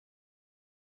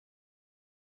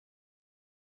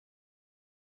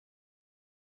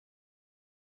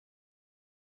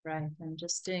Right, I'm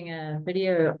just doing a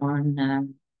video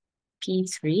on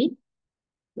P3.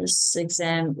 This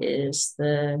exam is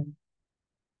the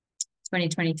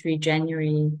 2023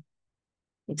 January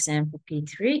exam for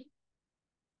P3.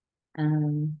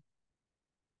 I'm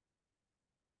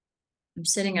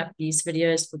setting up these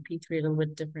videos for P3 a little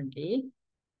bit differently.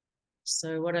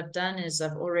 So what I've done is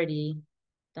I've already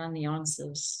done the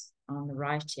answers on the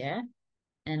right here,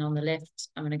 and on the left,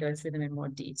 I'm going to go through them in more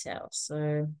detail.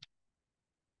 So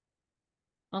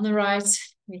on the right,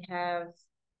 we have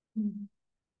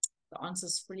the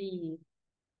answers fully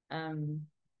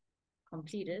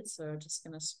completed. So I'm just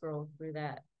going to scroll through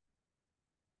that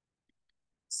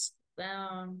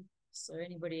down. So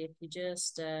anybody, if you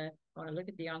just want to look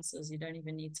at the answers, you don't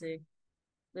even need to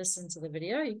listen to the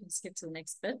video. You can skip to the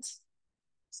next bit.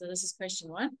 So this is question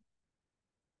one.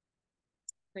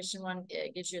 Question one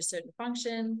gives you a certain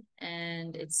function,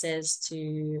 and it says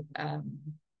to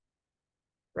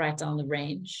write down the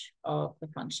range of the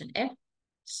function f.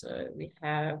 So we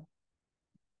have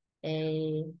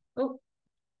I wrote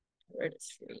it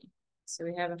 3. So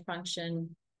we have a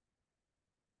function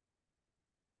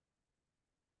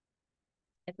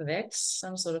f of x,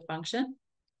 some sort of function.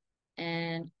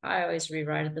 And I always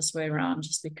rewrite it this way around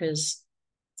just because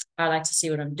I like to see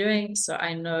what I'm doing. So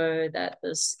I know that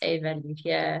this a value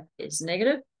here is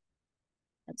negative.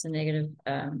 That's a negative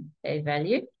a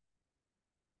value.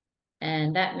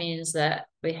 And that means that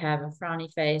we have a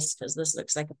frowny face because this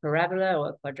looks like a parabola or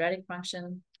a quadratic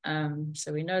function.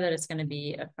 So we know that it's going to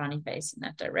be a frowny face in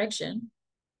that direction.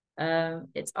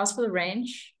 It's asked for the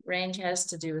range. Range has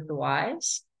to do with the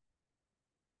y's.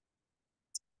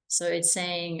 So it's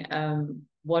saying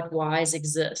what y's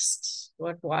exist.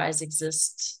 What y's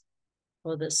exist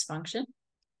for this function?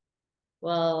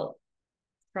 Well,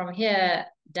 from here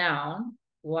down,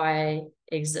 y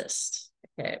exists.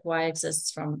 Okay, y exists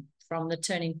from the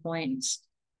turning point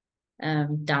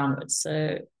downwards.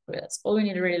 So that's all we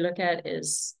need to really look at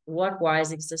is what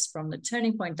y's exist from the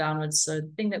turning point downwards. So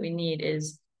the thing that we need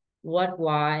is what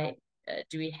y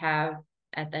do we have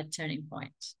at that turning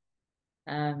point?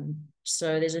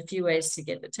 So there's a few ways to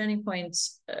get the turning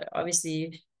points.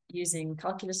 Obviously, using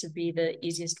calculus would be the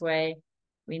easiest way.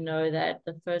 We know that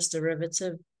the first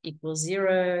derivative equals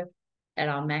 0 at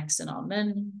our max and our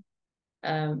min.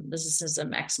 This is a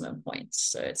maximum point.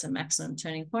 So it's a maximum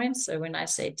turning point. So when I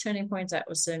say turning point, I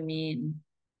also mean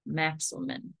max or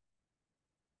min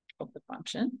of the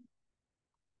function.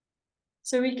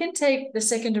 So we can take the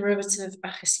second derivative,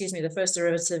 the first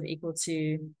derivative equal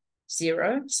to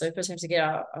 0. So first we have to get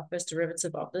our first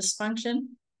derivative of this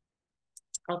function.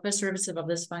 Our first derivative of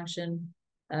this function,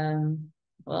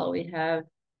 well, we have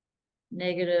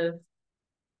negative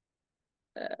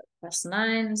plus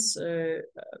 9. So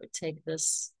we take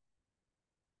this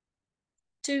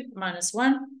 2 minus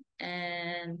 1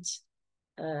 and,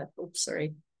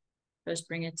 first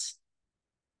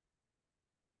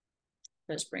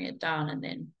bring it down and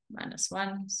then minus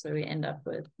 1. So we end up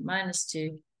with minus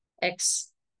 2x,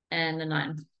 and the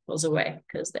 9 falls away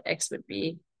because the x would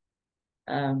be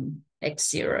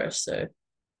x0. So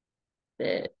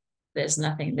there's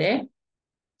nothing there.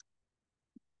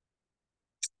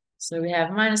 So we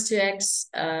have minus 2x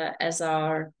as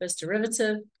our first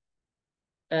derivative.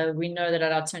 We know that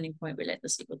at our turning point, we let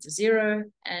this equal to 0.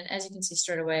 And as you can see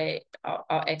straight away,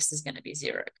 our x is going to be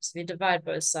 0. So if we divide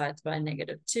both sides by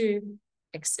 -2,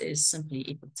 x is simply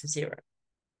equal to 0.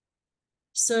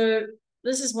 So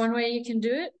this is one way you can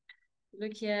do it.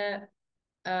 Look here.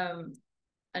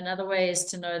 Another way is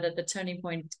to know that the turning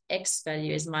point x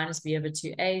value is minus b over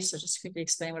 2a. So just quickly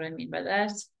explain what I mean by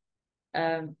that.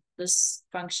 This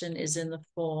function is in the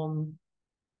form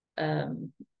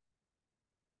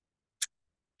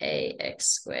ax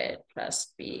squared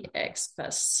plus bx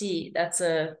plus c. That's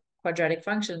a quadratic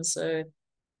function. So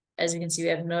as you can see, we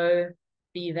have no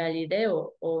b value there,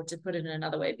 or to put it in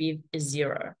another way, b is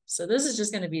 0. So this is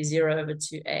just going to be 0 over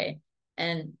 2a,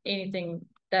 and anything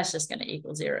that's just going to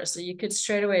equal 0. So you could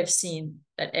straight away have seen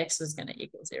that x was going to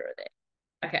equal 0 there.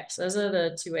 Okay, so those are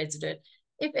the two ways to do it.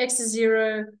 If x is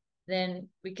 0, then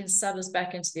we can sub this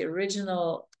back into the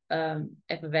original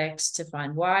f of x to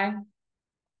find y.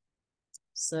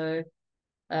 So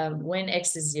when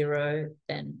x is 0,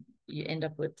 then you end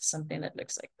up with something that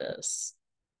looks like this.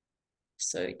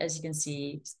 So as you can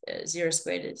see, 0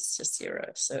 squared is just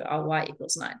 0. So our y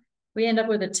equals 9. We end up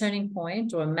with a turning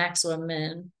point or a max or a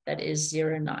min that is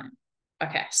 0, 9.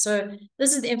 Okay, so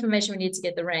this is the information we need to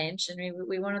get the range. And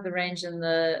we wanted the range in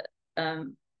the,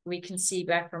 we can see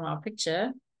back from our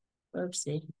picture.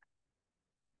 Oopsie.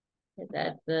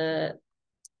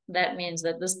 That means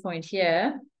that this point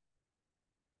here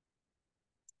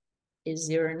is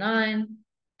 0, 9.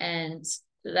 And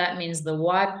that means the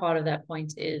y part of that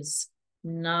point is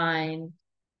 9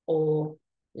 or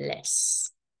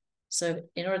less. So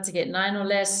in order to get 9 or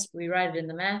less, we write it in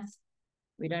the math.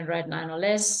 We don't write 9 or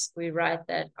less. We write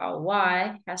that our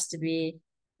y has to be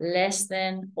less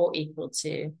than or equal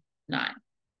to 9.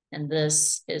 And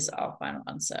this is our final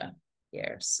answer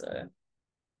here. So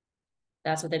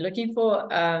that's what they're looking for.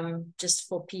 Just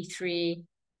for P3,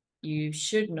 you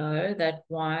should know that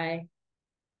y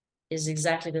is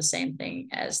exactly the same thing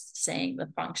as saying the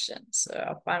function. So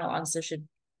our final answer should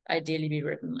ideally be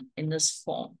written in this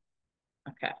form.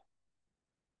 Okay.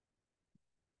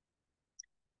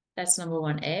 That's number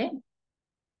 1A.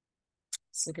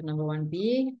 Let's look at number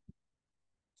 1B.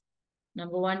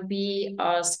 Number 1B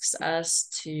asks us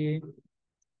to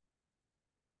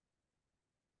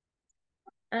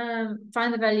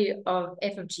find the value of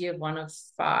f of g of 1 of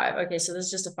 5. Okay, so this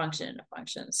is just a function in a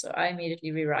function. So I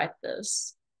immediately rewrite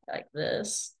this like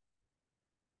this.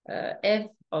 F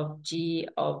of g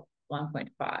of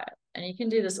 1.5. And you can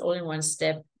do this all in one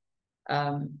step.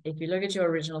 If you look at your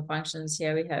original functions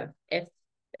here, we have f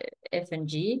and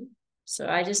g. So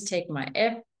I just take my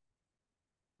f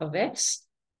of x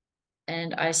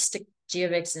and I stick g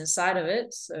of x inside of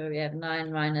it. So we have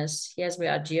 9 minus, here's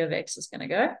where our g of x is going to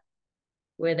go,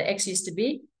 where the x used to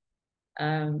be.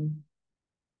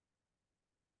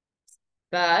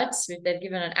 But they've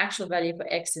given an actual value for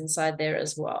x inside there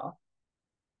as well.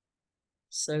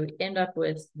 So we end up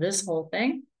with this whole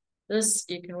thing. This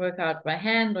you can work out by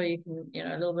hand, or you can,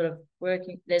 a little bit of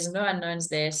working. There's no unknowns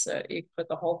there, so you put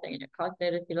the whole thing in your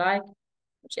calculator if you like,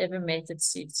 whichever method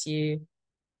suits you.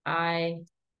 I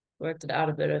worked it out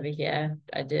a bit over here.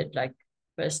 I did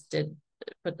first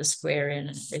put the square in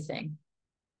and everything.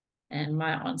 And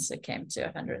my answer came to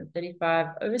 135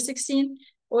 over 16.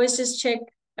 Always just check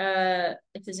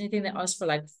if there's anything that asks for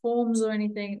like forms or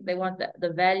anything. They want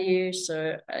the value,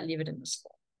 so I leave it in this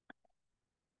form.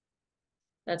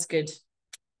 That's good.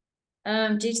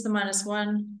 G to the minus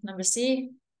 1, number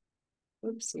C.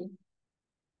 Oopsie.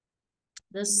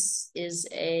 This is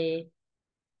a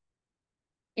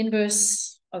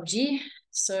inverse of G.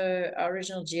 So our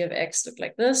original G of X looked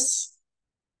like this.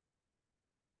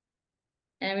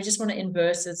 And we just want to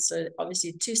inverse it. So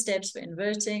obviously 2 steps for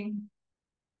inverting.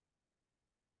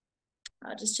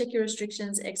 Just check your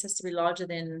restrictions. X has to be larger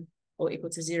than or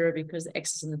equal to 0 because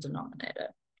X is in the denominator.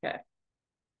 Okay.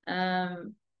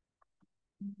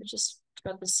 We just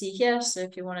got the C here. So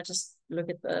if you want to just look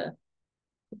at the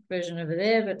version over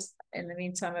there, but in the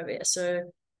meantime over here.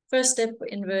 So first step for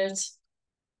invert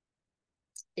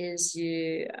is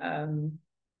you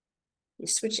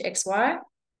switch X, Y,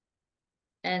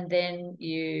 and then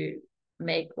you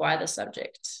make Y the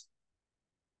subject.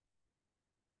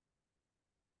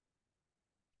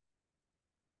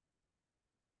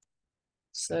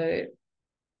 So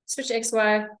switch X,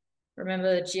 Y.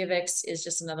 Remember that G of X is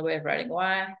just another way of writing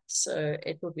Y. So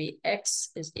it will be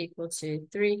X is equal to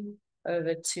 3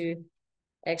 over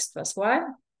 2x plus Y.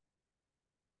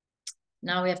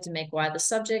 Now we have to make Y the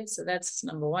subject. So that's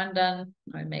number 1 done.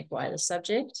 Now we make Y the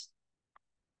subject.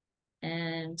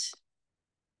 And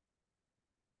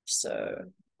so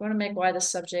we want to make Y the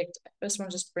subject. I first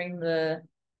want to just bring the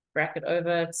bracket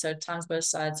over. So times both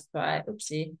sides by,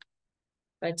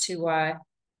 by 2y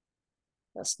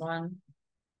plus 1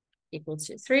 equal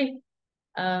to 3.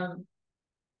 But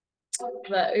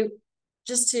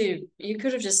you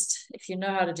could have just, if you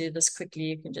know how to do this quickly,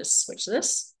 you can just switch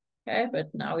this. Okay,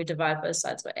 but now we divide both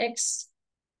sides by x.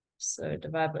 So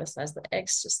divide both sides by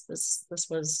x, just this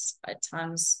was I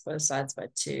times both sides by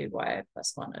 2y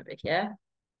plus 1 over here.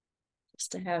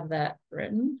 Just to have that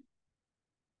written.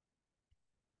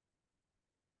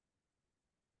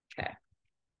 Okay.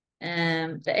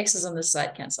 And the x's on this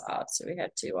side cancel out. So we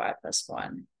have 2y plus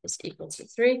 1 is equal to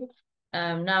 3.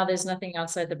 Now there's nothing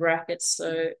outside the brackets,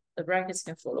 so the brackets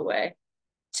can fall away.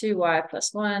 2y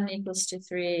plus 1 equals to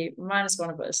 3, minus 1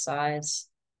 on both sides,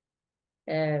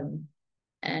 and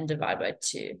divide by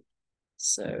 2.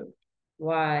 So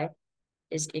y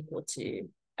is equal to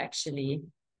actually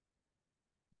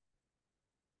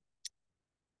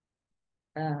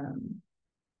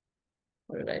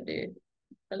what did I do?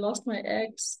 I lost my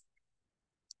x.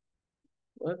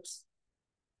 Whoops.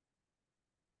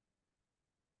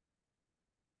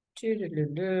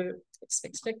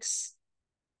 Fix.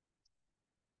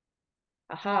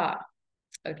 Aha.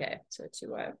 Okay, so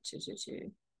 2y,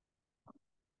 2.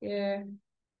 Here.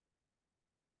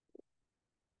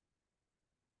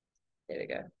 There we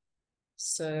go.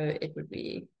 So it would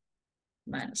be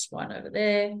minus 1 over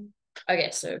there. Okay,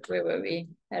 so where were we?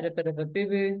 Had a bit of a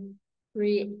boo-boo.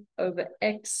 3 over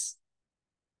x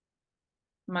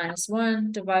minus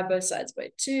 1, divide both sides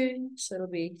by 2. So it'll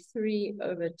be 3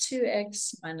 over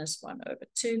 2x minus 1 over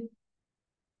 2.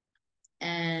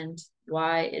 And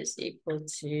y is equal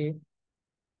to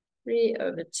 3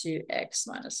 over 2x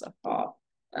minus a half.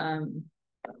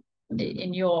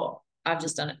 In your, I've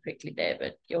just done it quickly there,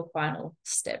 but your final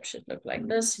step should look like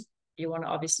this. You want to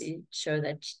obviously show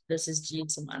that this is g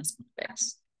to minus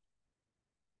 1x.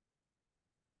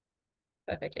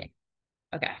 Perfectly.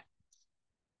 Okay.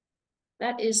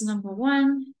 That is number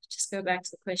 1. Just go back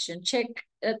to the question, check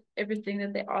everything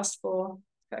that they asked for.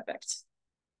 Perfect.